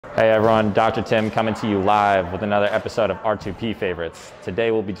Hey everyone, Dr. Tim coming to you live with another episode of R2P Favorites. Today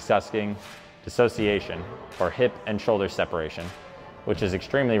we'll be discussing dissociation, or hip and shoulder separation, which is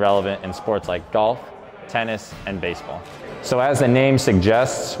extremely relevant in sports like golf, tennis, and baseball. So as the name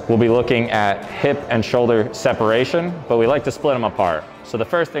suggests, we'll be looking at hip and shoulder separation, but we like to split them apart. So the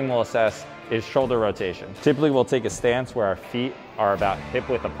first thing we'll assess is shoulder rotation. Typically we'll take a stance where our feet are about hip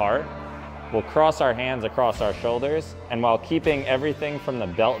width apart. We'll cross our hands across our shoulders, and while keeping everything from the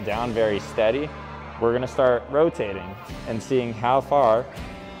belt down very steady, we're gonna start rotating and seeing how far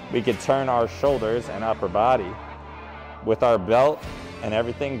we could turn our shoulders and upper body with our belt and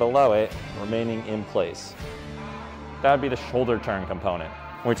everything below it remaining in place. That would be the shoulder turn component.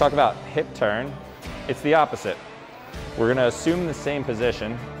 When we talk about hip turn, it's the opposite. We're gonna assume the same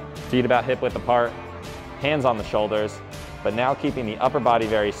position, feet about hip width apart, hands on the shoulders, but now keeping the upper body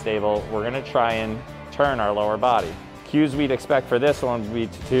very stable, we're gonna try and turn our lower body. Cues we'd expect for this one would be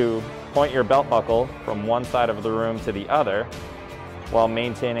to point your belt buckle from one side of the room to the other while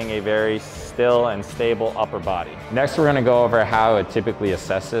maintaining a very still and stable upper body. Next, we're gonna go over how I would typically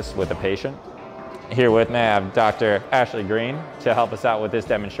assess this with a patient. Here with me, I have Dr. Ashley Green to help us out with this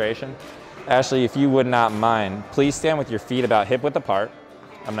demonstration. Ashley, if you would not mind, please stand with your feet about hip width apart.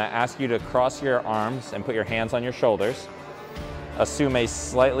 I'm gonna ask you to cross your arms and put your hands on your shoulders. Assume a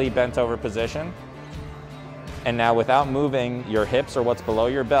slightly bent over position. And now without moving your hips or what's below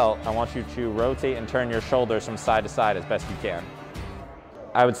your belt, I want you to rotate and turn your shoulders from side to side as best you can.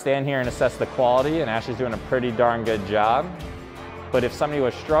 I would stand here and assess the quality, and Ashley's doing a pretty darn good job. But if somebody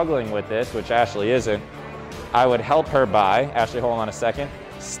was struggling with this, which Ashley isn't, I would help her by, Ashley, hold on a second,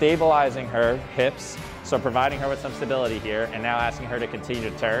 stabilizing her hips, so providing her with some stability here, and now asking her to continue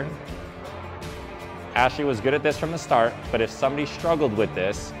to turn. Ashley was good at this from the start, but if somebody struggled with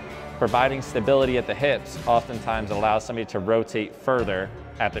this, providing stability at the hips oftentimes allows somebody to rotate further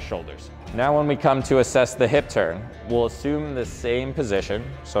at the shoulders. Now when we come to assess the hip turn, we'll assume the same position,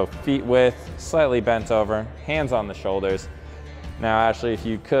 so feet width, slightly bent over, hands on the shoulders. Now Ashley, if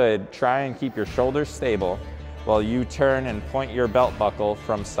you could, try and keep your shoulders stable while you turn and point your belt buckle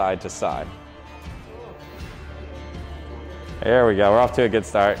from side to side. There we go, we're off to a good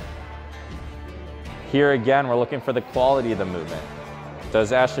start. Here again, we're looking for the quality of the movement.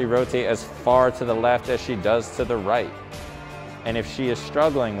 Does Ashley rotate as far to the left as she does to the right? And if she is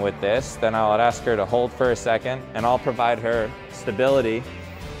struggling with this, then I'll ask her to hold for a second, and I'll provide her stability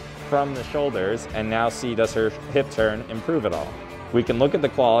from the shoulders, and now see, does her hip turn improve at all? We can look at the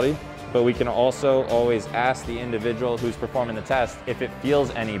quality, but we can also always ask the individual who's performing the test if it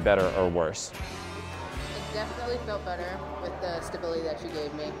feels any better or worse. It definitely felt better with the stability that you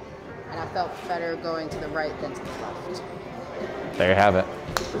gave me. And I felt better going to the right than to the left. There you have it.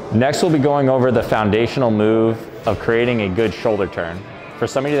 Next, we'll be going over the foundational move of creating a good shoulder turn. For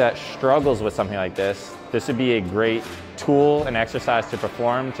somebody that struggles with something like this would be a great tool and exercise to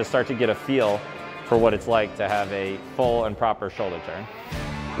perform to start to get a feel for what it's like to have a full and proper shoulder turn.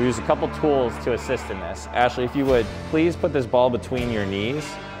 We use a couple tools to assist in this. Ashley, if you would, please put this ball between your knees.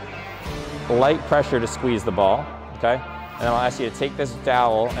 Light pressure to squeeze the ball, okay? And I'll ask you to take this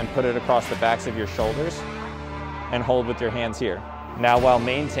dowel and put it across the backs of your shoulders and hold with your hands here. Now, while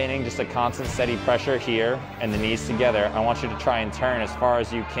maintaining just a constant steady pressure here and the knees together, I want you to try and turn as far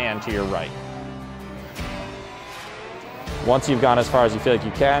as you can to your right. Once you've gone as far as you feel like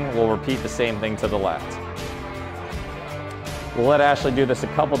you can, we'll repeat the same thing to the left. We'll let Ashley do this a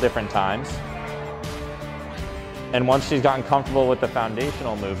couple different times. And once she's gotten comfortable with the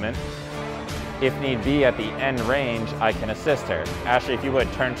foundational movement, if need be, at the end range, I can assist her. Ashley, if you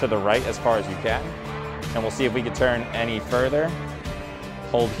would, turn to the right as far as you can, and we'll see if we can turn any further.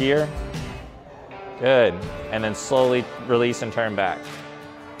 Hold here. Good. And then slowly release and turn back.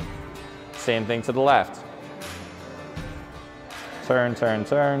 Same thing to the left. Turn, turn,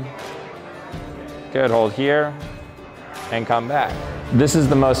 turn. Good, hold here, and come back. This is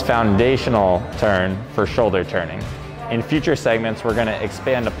the most foundational turn for shoulder turning. In future segments, we're gonna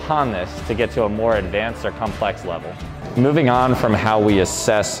expand upon this to get to a more advanced or complex level. Moving on from how we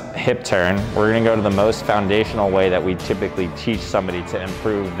assess hip turn, we're gonna go to the most foundational way that we typically teach somebody to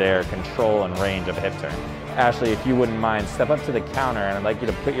improve their control and range of a hip turn. Ashley, if you wouldn't mind, step up to the counter, and I'd like you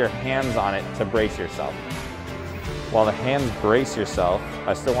to put your hands on it to brace yourself. While the hands brace yourself,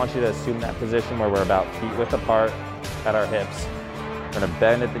 I still want you to assume that position where we're about feet width apart at our hips. We're gonna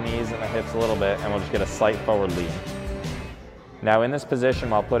bend at the knees and the hips a little bit, and we'll just get a slight forward lean. Now in this position,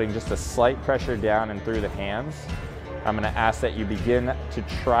 while putting just a slight pressure down and through the hands, I'm going to ask that you begin to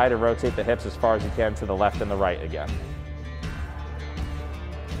try to rotate the hips as far as you can to the left and the right again.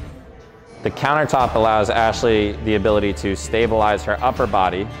 The countertop allows Ashley the ability to stabilize her upper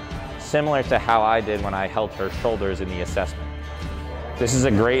body, similar to how I did when I held her shoulders in the assessment. This is a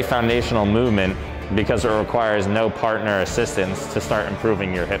great foundational movement because it requires no partner assistance to start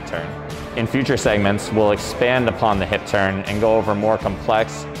improving your hip turn. In future segments, we'll expand upon the hip turn and go over more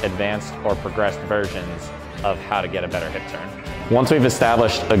complex, advanced, or progressed versions of how to get a better hip turn. Once we've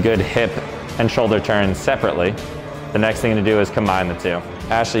established a good hip and shoulder turn separately, the next thing to do is combine the two.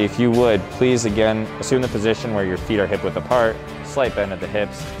 Ashley, if you would, please again, assume the position where your feet are hip width apart, slight bend at the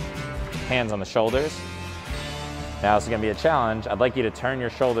hips, hands on the shoulders. Now this is gonna be a challenge. I'd like you to turn your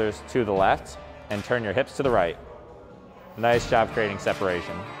shoulders to the left and turn your hips to the right. Nice job creating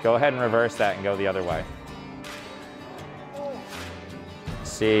separation. Go ahead and reverse that and go the other way.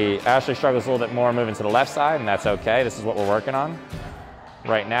 See, Ashley struggles a little bit more moving to the left side, and that's okay. This is what we're working on.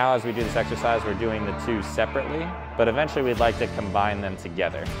 Right now, as we do this exercise, we're doing the two separately, but eventually we'd like to combine them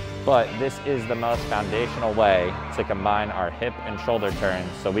together. But this is the most foundational way to combine our hip and shoulder turns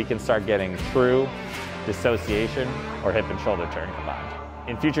so we can start getting true dissociation or hip and shoulder turn combined.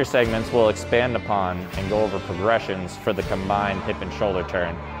 In future segments, we'll expand upon and go over progressions for the combined hip and shoulder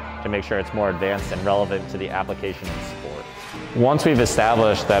turn to make sure it's more advanced and relevant to the application in sport. Once we've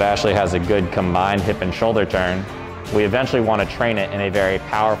established that Ashley has a good combined hip and shoulder turn, we eventually want to train it in a very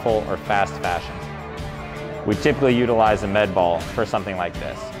powerful or fast fashion. We typically utilize a med ball for something like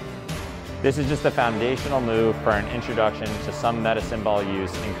this. This is just a foundational move for an introduction to some medicine ball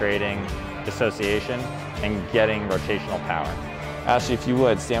use in creating dissociation and getting rotational power. Ashley, if you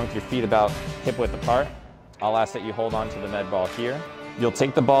would, stand with your feet about hip width apart. I'll ask that you hold on to the med ball here. You'll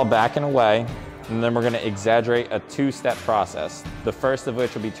take the ball back and away, and then we're going to exaggerate a two-step process. The first of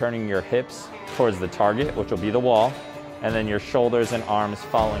which will be turning your hips towards the target, which will be the wall, and then your shoulders and arms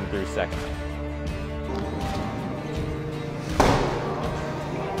following through secondly.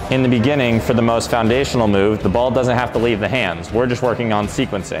 In the beginning, for the most foundational move, the ball doesn't have to leave the hands. We're just working on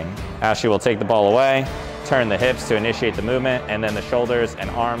sequencing. Ashley will take the ball away, turn the hips to initiate the movement, and then the shoulders and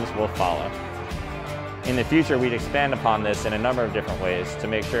arms will follow. In the future, we'd expand upon this in a number of different ways to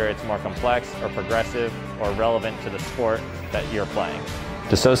make sure it's more complex or progressive or relevant to the sport that you're playing.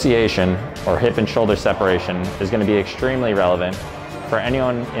 Dissociation, or hip and shoulder separation, is going to be extremely relevant for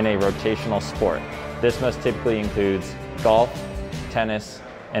anyone in a rotational sport. This most typically includes golf, tennis,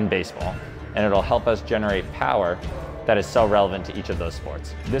 and baseball, and it'll help us generate power that is so relevant to each of those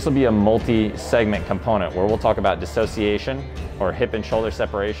sports. This will be a multi-segment component where we'll talk about dissociation, or hip and shoulder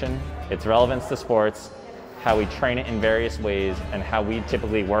separation, its relevance to sports, how we train it in various ways, and how we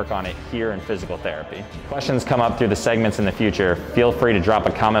typically work on it here in physical therapy. Questions come up through the segments in the future, feel free to drop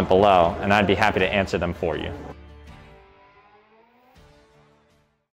a comment below, and I'd be happy to answer them for you.